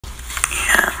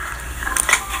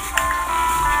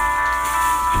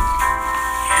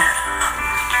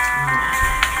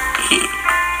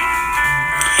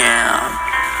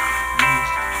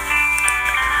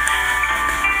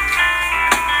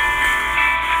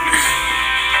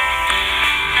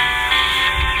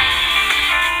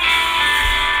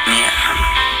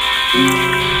Do you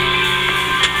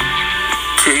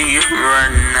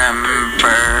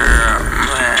remember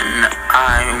when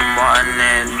I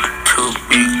wanted to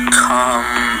become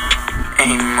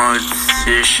a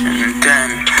musician?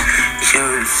 Then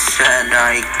you said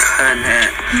I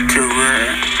couldn't do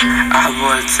it. I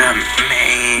wasn't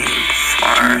made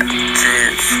for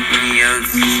this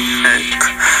music,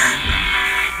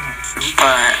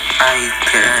 but I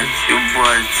guess it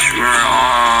was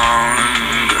wrong.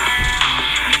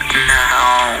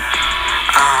 Now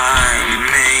I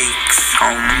make so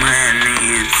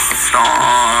many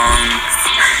songs,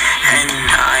 and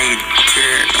I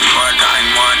did what I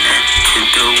wanted to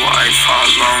do. I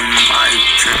followed my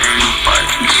dream, but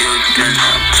you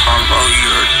didn't follow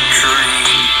your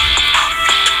dream.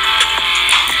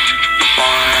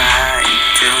 Why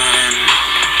didn't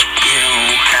you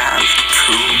have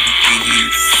to be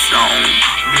so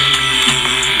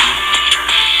mean?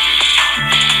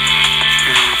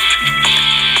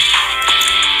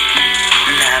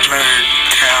 Never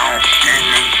tell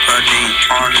anybody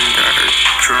on their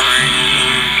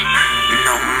dream,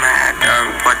 no matter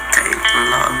what they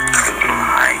look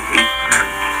like.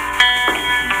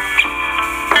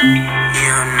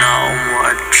 You know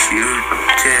what you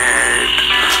did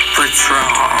was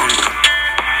wrong.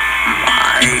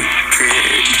 Why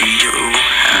did you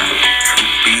have to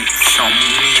be so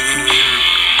mean?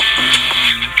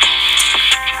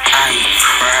 I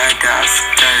cried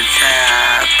after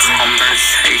that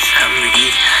conversation we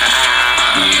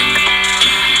had,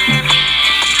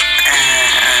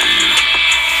 and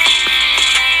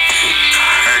it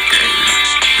hurted me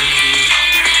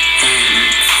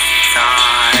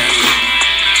inside.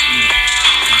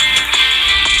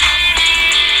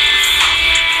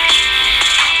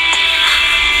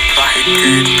 Why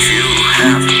did you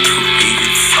have